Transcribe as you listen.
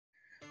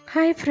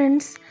Hi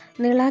friends,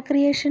 Nila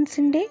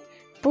ക്രിയേഷൻസിൻ്റെ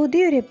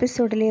പുതിയൊരു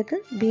എപ്പിസോഡിലേക്ക്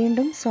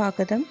വീണ്ടും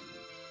സ്വാഗതം.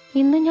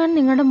 ഇന്ന് ഞാൻ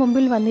നിങ്ങളുടെ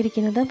മുമ്പിൽ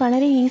വന്നിരിക്കുന്നത്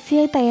വളരെ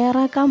ഈസിയായി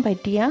തയ്യാറാക്കാൻ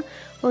പറ്റിയ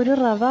ഒരു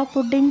റവ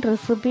പുഡിംഗ്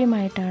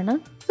റെസിപ്പിയുമായിട്ടാണ്.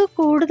 ഇത്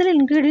കൂടുതൽ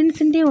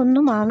ഇൻഗ്രീഡിയൻസിൻ്റെ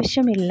ഒന്നും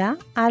ആവശ്യമില്ല.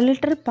 1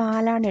 ലിറ്റർ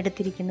പാലാണ്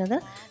എടുത്തിരിക്കുന്നത്.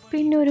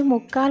 പിന്നെ ഒരു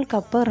 1/4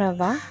 കപ്പ്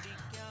റവ.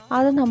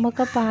 അത്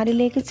നമുക്ക്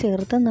പാലിലേക്ക്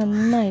ചേർത്ത്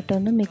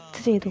നന്നായിട്ടൊന്ന്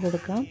മിക്സ് ചെയ്ത്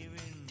കൊടുക്കാം.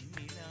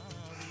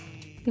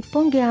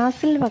 ഇപ്പം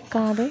ഗ്യാസിൽ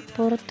വെക്കാതെ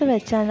പുറത്ത്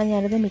വെച്ചാണ്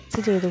ഞാനിത്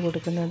മിക്സ് ചെയ്ത്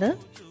കൊടുക്കുന്നത്.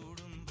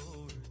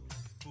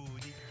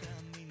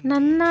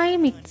 നന്നായി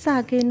മിക്സ്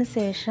ആക്കിയതിന്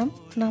ശേഷം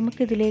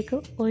നമുക്കിതിലേക്ക്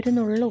ഒരു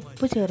നുള്ളു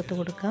ഉപ്പ് ചേർത്ത്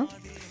കൊടുക്കാം.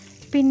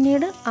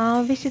 പിന്നീട്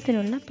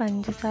ആവശ്യത്തിനുള്ള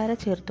പഞ്ചസാര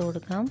ചേർത്ത്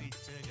കൊടുക്കാം.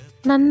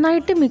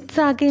 നന്നായിട്ട്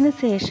മിക്സ് ആക്കിയതിന്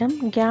ശേഷം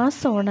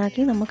ഗ്യാസ്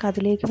ഓണാക്കി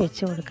നമുക്കതിലേക്ക്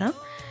വെച്ച് കൊടുക്കാം.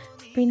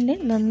 പിന്നെ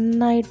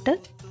നന്നായിട്ട്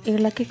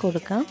ഇളക്കി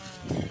കൊടുക്കാം.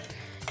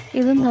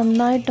 ഇത്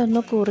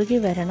നന്നായിട്ടൊന്ന് കുറുകി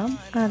വരണം.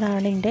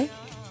 അതാണ് ഇതിൻ്റെ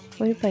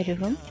ഒരു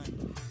പരുവം.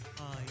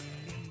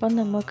 അപ്പം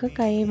നമുക്ക്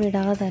കൈ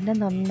വിടാതെ തന്നെ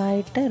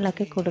നന്നായിട്ട്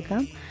ഇളക്കി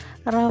കൊടുക്കാം.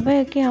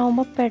 റവയൊക്കെ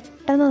ആകുമ്പോൾ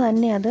പെട്ടെന്ന്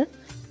തന്നെ അത്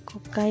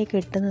കുക്കായി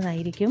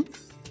കിട്ടുന്നതായിരിക്കും.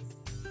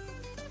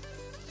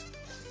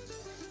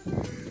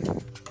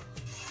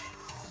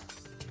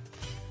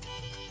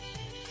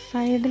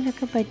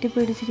 സൈഡിലൊക്കെ പറ്റി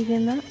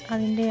പിടിച്ചിരിക്കുന്ന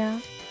അതിൻ്റെ ആ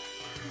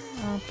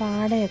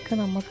പാടയൊക്കെ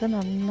നമുക്ക്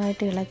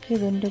നന്നായിട്ട് ഇളക്കി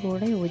ഇതിൻ്റെ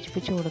കൂടെ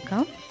യോജിപ്പിച്ച്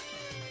കൊടുക്കാം.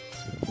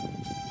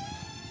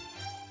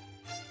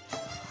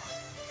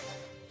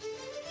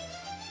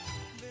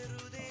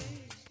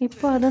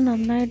 ഇപ്പോൾ അത്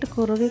നന്നായിട്ട്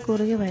കുറുകി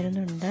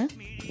വരുന്നുണ്ട്.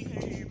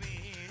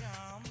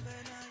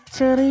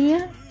 ചെറിയ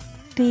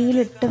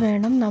തീയിലിട്ട്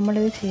വേണം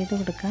നമ്മളിത് ചെയ്ത്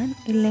കൊടുക്കാൻ,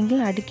 ഇല്ലെങ്കിൽ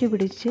അടിക്ക്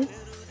പിടിച്ച്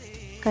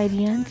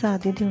കരിയാൻ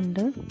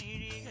സാധ്യതയുണ്ട്.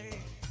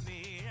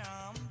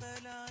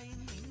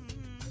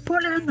 ഇപ്പോൾ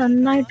ഇത്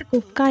നന്നായിട്ട്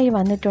കുക്കായി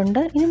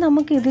വന്നിട്ടുണ്ട്. ഇനി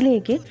നമുക്ക്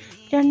ഇതിലേക്ക്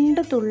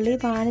 2 തുള്ളി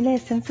വാനില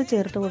എസൻസ്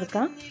ചേർത്ത്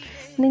കൊടുക്കാം.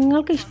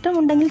 നിങ്ങൾക്ക്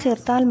ഇഷ്ടമുണ്ടെങ്കിൽ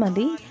ചേർത്താൽ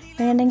മതി,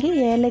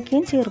 വേണമെങ്കിൽ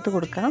ഏലക്കയും ചേർത്ത്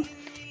കൊടുക്കാം.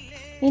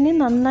 ഇനി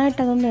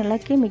നന്നായിട്ടതൊന്ന്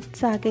ഇളക്കി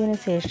മിക്സ് ആക്കിയതിന്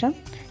ശേഷം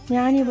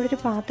ഞാനിവിടെ ഒരു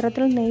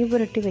പാത്രത്തിൽ നെയ്യ്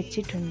പുരട്ടി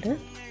വെച്ചിട്ടുണ്ട്.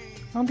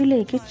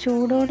 അതിലേക്ക്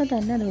ചൂടോടെ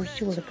തന്നെ അത്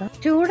ഒഴിച്ചു കൊടുക്കാം.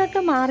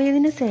 ചൂടൊക്കെ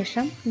മാറിയതിന്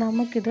ശേഷം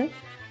നമുക്കിത്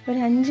ഒരു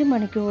 5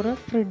 മണിക്കൂർ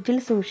ഫ്രിഡ്ജിൽ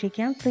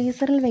സൂക്ഷിക്കാം.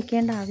 ഫ്രീസറിൽ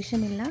വെക്കേണ്ട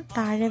ആവശ്യമില്ല,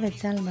 താഴെ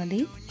വെച്ചാൽ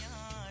മതി.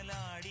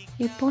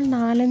 ഇപ്പോൾ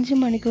 4-5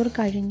 മണിക്കൂർ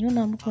കഴിഞ്ഞു.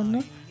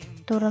 നമുക്കൊന്ന്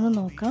തുറന്ന്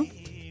നോക്കാം.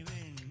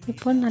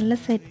 ഇപ്പോൾ നല്ല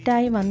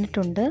സെറ്റായി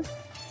വന്നിട്ടുണ്ട്.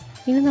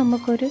 ഇനി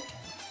നമുക്കൊരു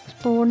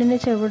സ്പൂണിന്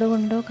ചുവട്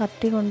കൊണ്ടോ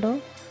കത്തി കൊണ്ടോ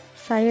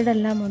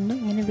സൈഡെല്ലാം ഒന്ന്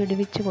ഇങ്ങനെ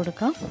വിടുവിച്ച്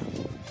കൊടുക്കാം.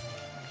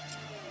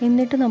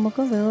 എന്നിട്ട്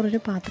നമുക്ക് വേറൊരു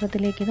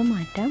പാത്രത്തിലേക്ക് ഇത്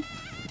മാറ്റാം.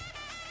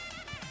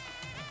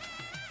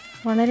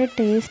 വളരെ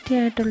ടേസ്റ്റി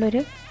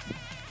ആയിട്ടുള്ളൊരു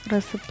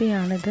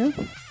റെസിപ്പിയാണിത്.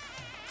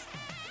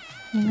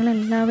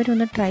 നിങ്ങളെല്ലാവരും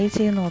ഒന്ന് ട്രൈ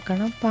ചെയ്ത്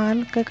നോക്കണം.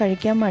 പാലൊക്കെ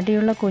കഴിക്കാൻ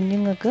മടിയുള്ള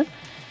കുഞ്ഞുങ്ങൾക്ക്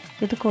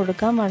ഇത്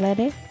കൊടുക്കാൻ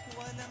വളരെ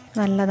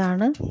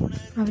നല്ലതാണ്.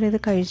 അവരിത്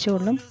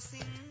കഴിച്ചോളും.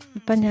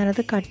 ഇപ്പം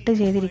ഞാനത് കട്ട്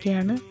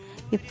ചെയ്തിരിക്കുകയാണ്.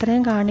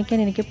 ഇത്രയും കാണിക്കാൻ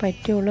എനിക്ക്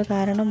പറ്റുള്ളൂ,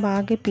 കാരണം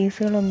ബാക്കി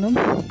പീസുകളൊന്നും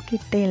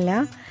കിട്ടിയില്ല.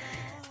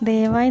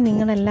 ദയവായി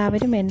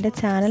നിങ്ങളെല്ലാവരും എൻ്റെ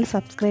ചാനൽ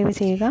സബ്സ്ക്രൈബ്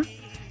ചെയ്യുക,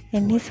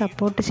 എന്നെ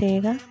സപ്പോർട്ട്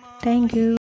ചെയ്യുക. Thank you.